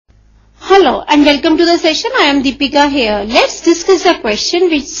Hello and welcome to the session. I am Deepika here. Let's discuss a question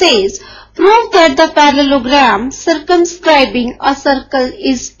which says, prove that the parallelogram circumscribing a circle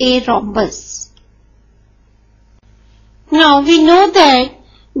is a rhombus. Now we know that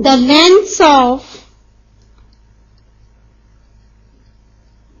the lengths of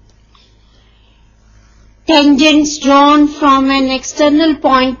tangents drawn from an external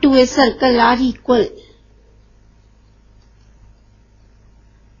point to a circle are equal.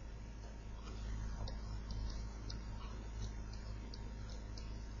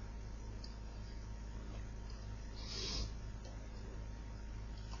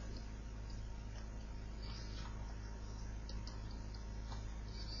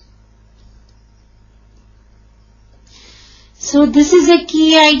 So this is a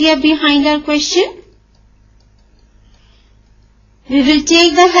key idea behind our question. We will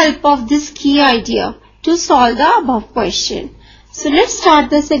take the help of this key idea to solve the above question. So let's start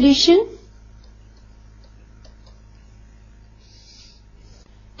the solution.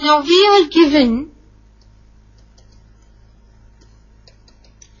 Now we are given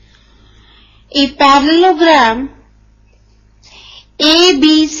a parallelogram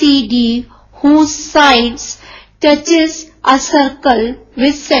ABCD whose sides touches a circle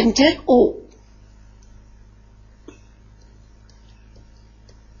with center O.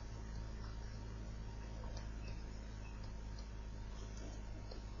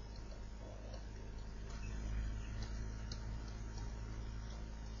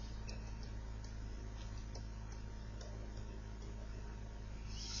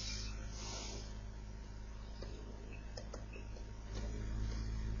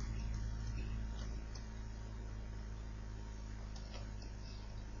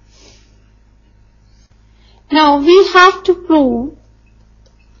 Now we have to prove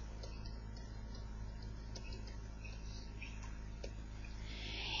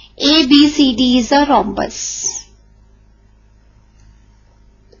ABCD is a rhombus.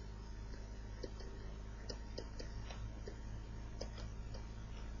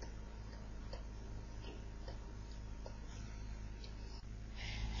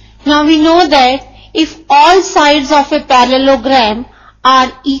 Now we know that if all sides of a parallelogram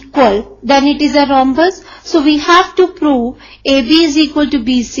are equal, then it is a rhombus. So we have to prove AB is equal to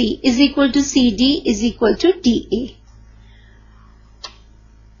BC is equal to CD is equal to DA.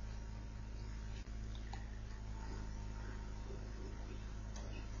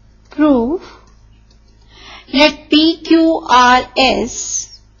 Prove, let PQRS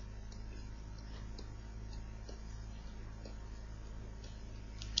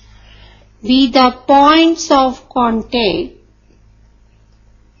be the points of contact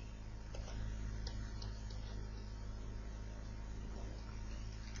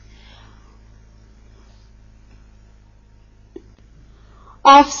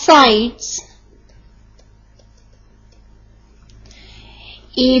of sides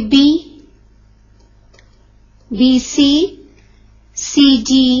AB, BC,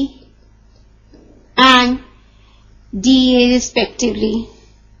 CD and DA respectively.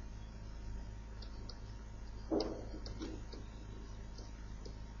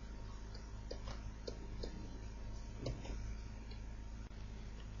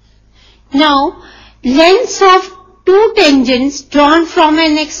 Now, lengths of two tangents drawn from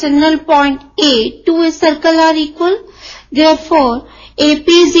an external point A to a circle are equal. Therefore, AP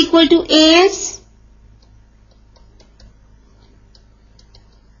is equal to AS.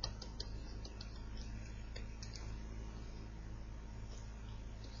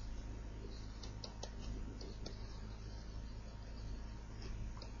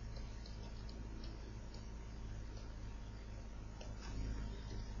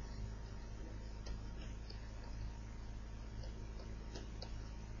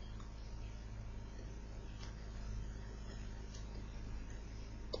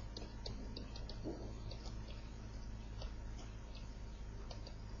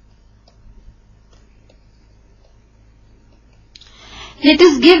 Let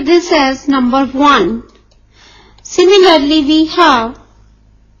us give this as number 1. Similarly, we have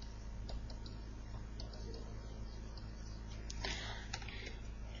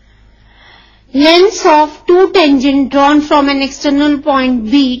lengths of two tangents drawn from an external point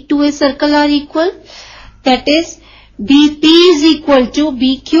B to a circle are equal. That is, BP is equal to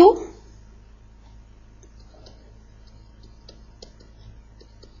BQ.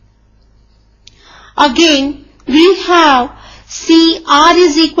 Again, we have CR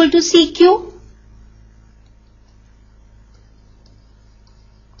is equal to CQ.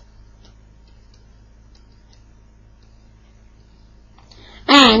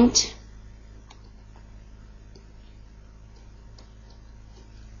 And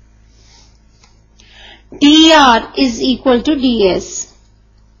dr is equal to ds.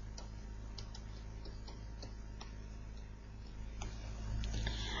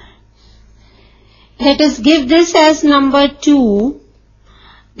 Let us give this as number 2,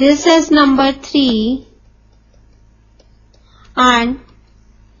 this as number 3, and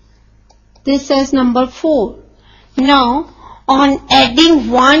this as number 4. Now, on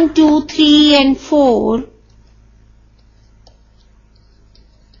adding 1, 2, 3 and 4,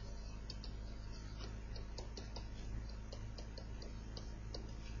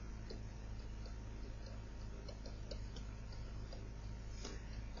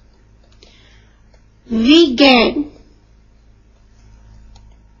 we get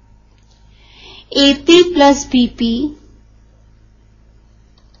AP plus BP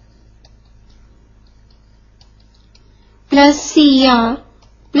plus CR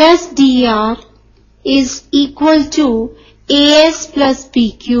plus DR is equal to AS plus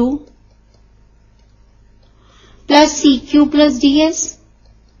PQ plus CQ plus DS.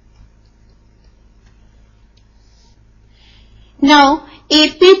 Now,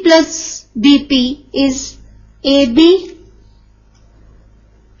 AP plus BP is AB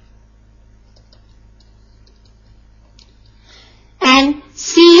and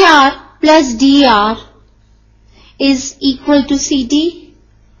CR plus DR is equal to CD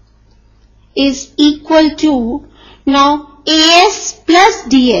is equal to, now AS plus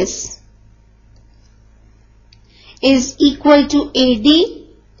DS is equal to AD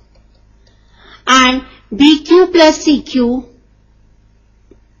and BQ plus CQ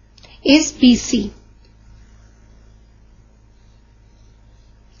is BC.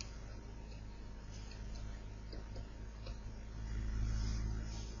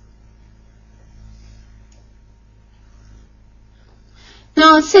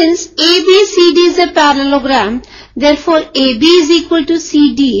 Now, since ABCD is a parallelogram, therefore AB is equal to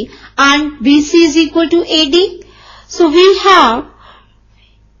CD and BC is equal to AD. So, we have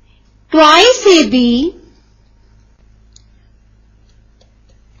twice AB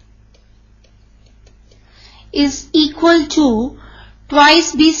is equal to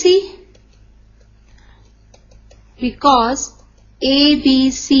twice BC because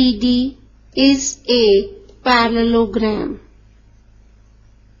ABCD is a parallelogram.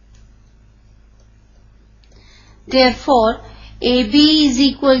 Therefore, AB is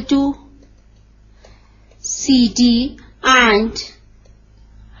equal to CD and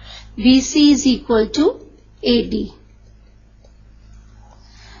BC is equal to AD.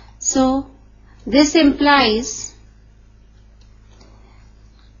 So, this implies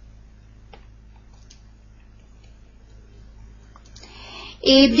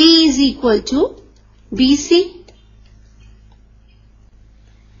AB is equal to BC.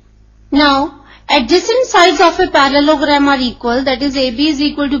 Now, adjacent sides of a parallelogram are equal, that is AB is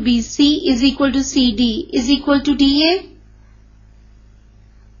equal to BC is equal to CD is equal to DA.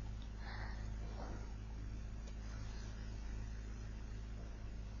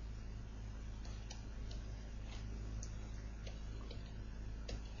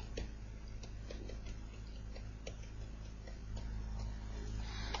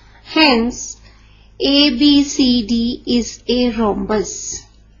 Hence, ABCD is a rhombus.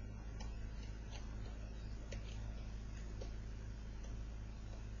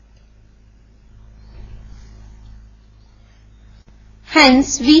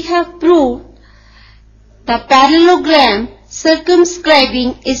 Hence, we have proved the parallelogram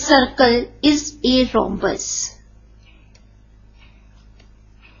circumscribing a circle is a rhombus.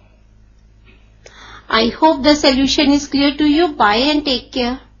 I hope the solution is clear to you. Bye and take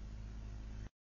care.